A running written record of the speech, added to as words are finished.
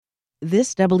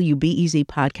This WBEZ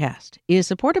podcast is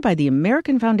supported by the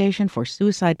American Foundation for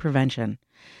Suicide Prevention.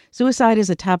 Suicide is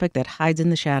a topic that hides in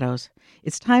the shadows.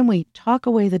 It's time we talk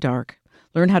away the dark,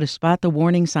 learn how to spot the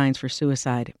warning signs for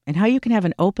suicide, and how you can have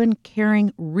an open,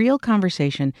 caring, real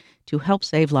conversation to help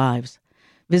save lives.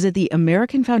 Visit the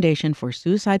American Foundation for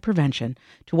Suicide Prevention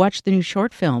to watch the new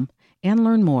short film and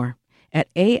learn more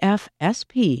at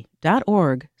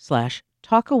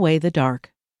afsp.org/talkawaythedark.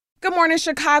 Good morning,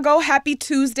 Chicago. Happy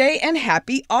Tuesday and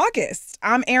happy August.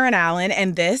 I'm Erin Allen,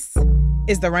 and this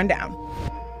is The Rundown.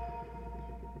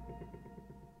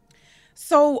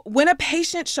 So when a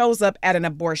patient shows up at an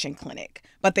abortion clinic,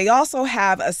 but they also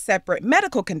have a separate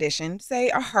medical condition, say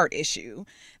a heart issue,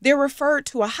 they're referred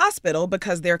to a hospital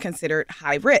because they're considered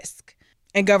high risk.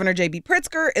 And Governor J.B.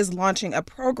 Pritzker is launching a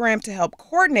program to help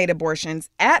coordinate abortions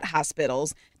at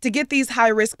hospitals to get these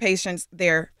high-risk patients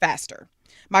there faster.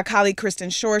 My colleague Kristen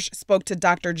Schorsch spoke to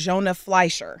Dr. Jonah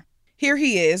Fleischer. Here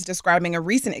he is describing a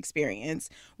recent experience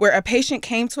where a patient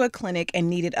came to a clinic and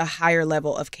needed a higher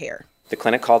level of care. The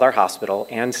clinic called our hospital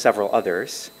and several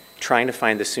others, trying to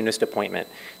find the soonest appointment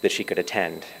that she could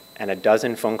attend. And a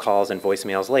dozen phone calls and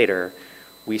voicemails later,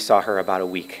 we saw her about a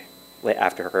week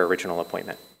after her original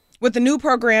appointment. With the new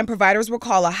program, providers will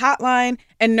call a hotline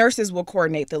and nurses will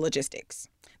coordinate the logistics.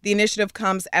 The initiative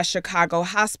comes as Chicago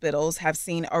hospitals have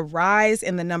seen a rise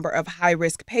in the number of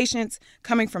high-risk patients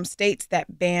coming from states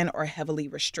that ban or heavily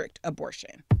restrict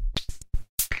abortion.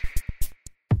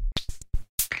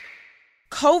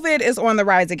 COVID is on the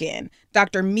rise again.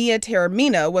 Dr. Mia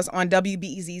Taormina was on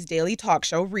WBEZ's daily talk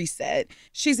show, Reset.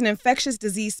 She's an infectious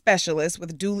disease specialist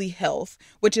with Dooley Health,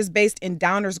 which is based in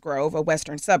Downers Grove, a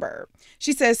western suburb.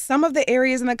 She says some of the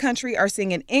areas in the country are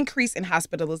seeing an increase in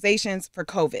hospitalizations for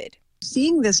COVID.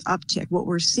 Seeing this uptick, what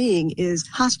we're seeing is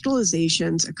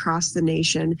hospitalizations across the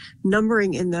nation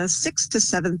numbering in the 6,000 to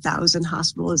 7,000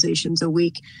 hospitalizations a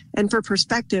week. And for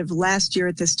perspective, last year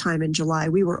at this time in July,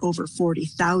 we were over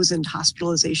 40,000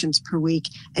 hospitalizations per week.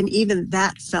 And even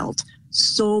that felt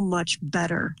so much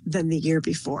better than the year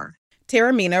before.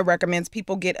 Taormina recommends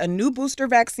people get a new booster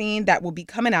vaccine that will be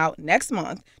coming out next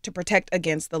month to protect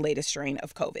against the latest strain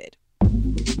of COVID.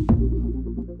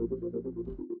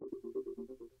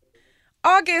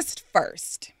 August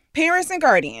 1st. Parents and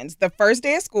guardians, the first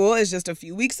day of school is just a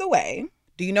few weeks away.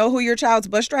 Do you know who your child's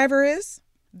bus driver is?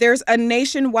 There's a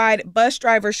nationwide bus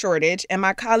driver shortage, and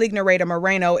my colleague Nareda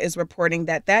Moreno is reporting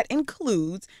that that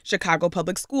includes Chicago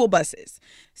public school buses.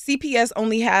 CPS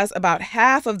only has about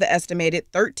half of the estimated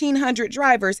 1,300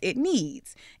 drivers it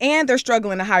needs, and they're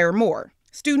struggling to hire more.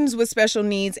 Students with special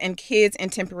needs and kids in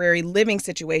temporary living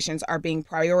situations are being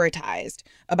prioritized.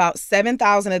 About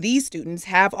 7,000 of these students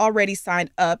have already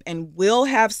signed up and will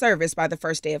have service by the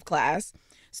first day of class.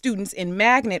 Students in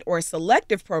magnet or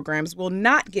selective programs will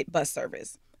not get bus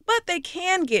service, but they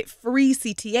can get free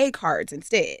CTA cards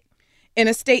instead. In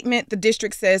a statement, the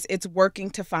district says it's working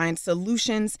to find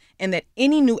solutions and that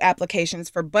any new applications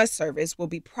for bus service will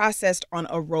be processed on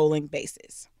a rolling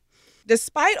basis.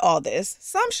 Despite all this,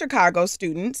 some Chicago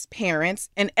students, parents,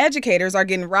 and educators are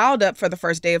getting riled up for the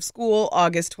first day of school,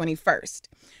 August 21st.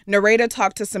 Nareda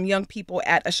talked to some young people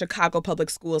at a Chicago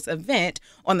Public Schools event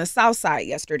on the South Side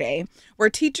yesterday, where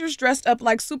teachers dressed up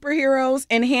like superheroes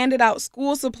and handed out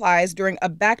school supplies during a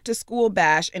back-to-school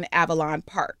bash in Avalon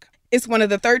Park. It's one of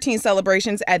the 13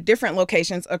 celebrations at different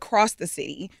locations across the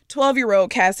city. 12-year-old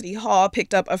Cassidy Hall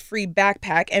picked up a free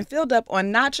backpack and filled up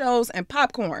on nachos and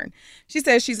popcorn. She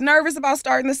says she's nervous about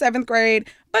starting the 7th grade,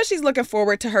 but she's looking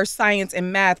forward to her science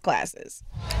and math classes.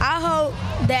 I hope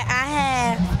that I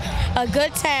have a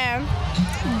good time,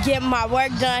 get my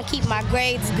work done, keep my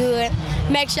grades good,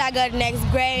 make sure I go to the next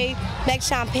grade, make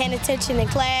sure I'm paying attention in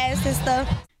class and stuff.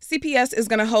 CPS is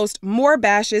going to host more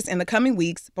bashes in the coming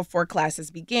weeks before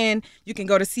classes begin. You can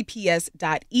go to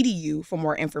cps.edu for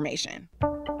more information.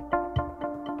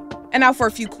 And now for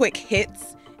a few quick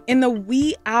hits. In the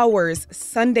wee hours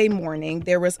Sunday morning,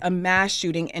 there was a mass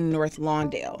shooting in North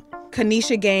Lawndale.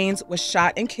 Kanisha Gaines was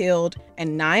shot and killed,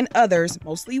 and 9 others,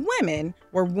 mostly women,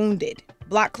 were wounded.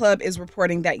 Block Club is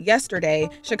reporting that yesterday,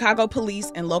 Chicago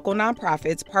police and local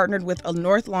nonprofits partnered with a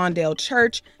North Lawndale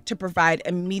church to provide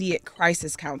immediate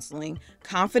crisis counseling,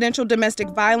 confidential domestic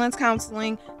violence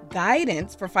counseling,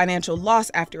 guidance for financial loss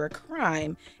after a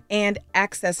crime, and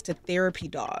access to therapy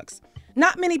dogs.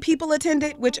 Not many people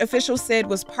attended, which officials said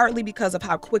was partly because of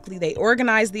how quickly they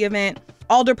organized the event.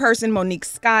 Alderperson Monique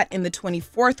Scott in the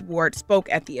 24th Ward spoke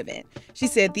at the event. She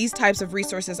said these types of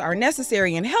resources are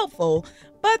necessary and helpful,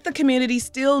 but the community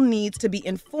still needs to be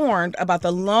informed about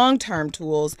the long-term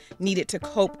tools needed to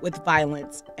cope with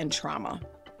violence and trauma.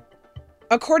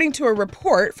 According to a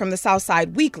report from the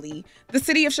Southside Weekly, the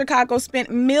city of Chicago spent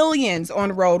millions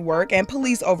on road work and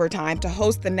police overtime to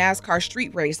host the NASCAR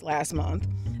street race last month.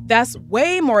 That's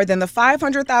way more than the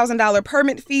 $500,000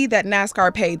 permit fee that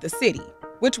NASCAR paid the city,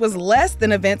 which was less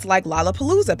than events like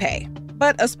Lollapalooza pay.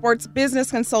 But a sports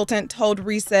business consultant told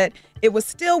Reset it was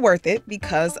still worth it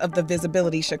because of the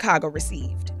visibility Chicago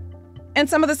received. And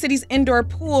some of the city's indoor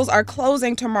pools are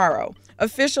closing tomorrow.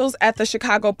 Officials at the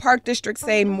Chicago Park District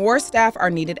say more staff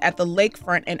are needed at the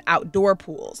lakefront and outdoor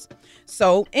pools.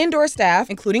 So indoor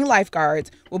staff, including lifeguards,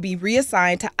 will be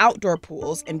reassigned to outdoor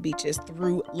pools and beaches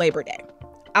through Labor Day.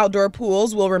 Outdoor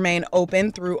pools will remain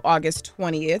open through August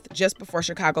 20th, just before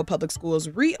Chicago Public Schools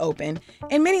reopen,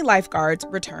 and many lifeguards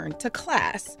return to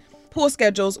class. Pool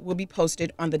schedules will be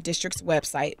posted on the district's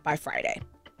website by Friday.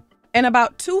 And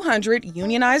about 200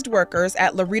 unionized workers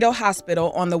at Laredo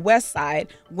Hospital on the west side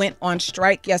went on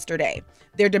strike yesterday.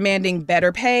 They're demanding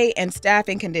better pay and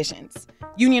staffing conditions.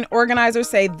 Union organizers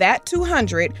say that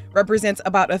 200 represents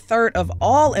about a third of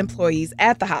all employees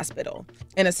at the hospital.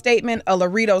 In a statement, a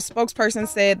Laredo spokesperson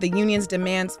said the union's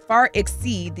demands far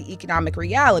exceed the economic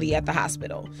reality at the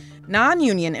hospital.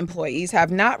 Non-union employees have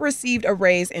not received a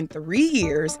raise in 3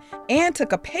 years and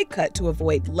took a pay cut to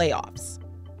avoid layoffs.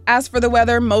 As for the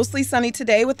weather, mostly sunny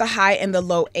today with a high in the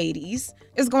low 80s.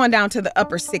 It's going down to the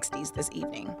upper 60s this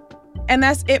evening. And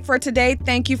that's it for today.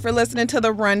 Thank you for listening to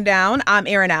The Rundown. I'm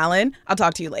Erin Allen. I'll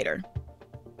talk to you later.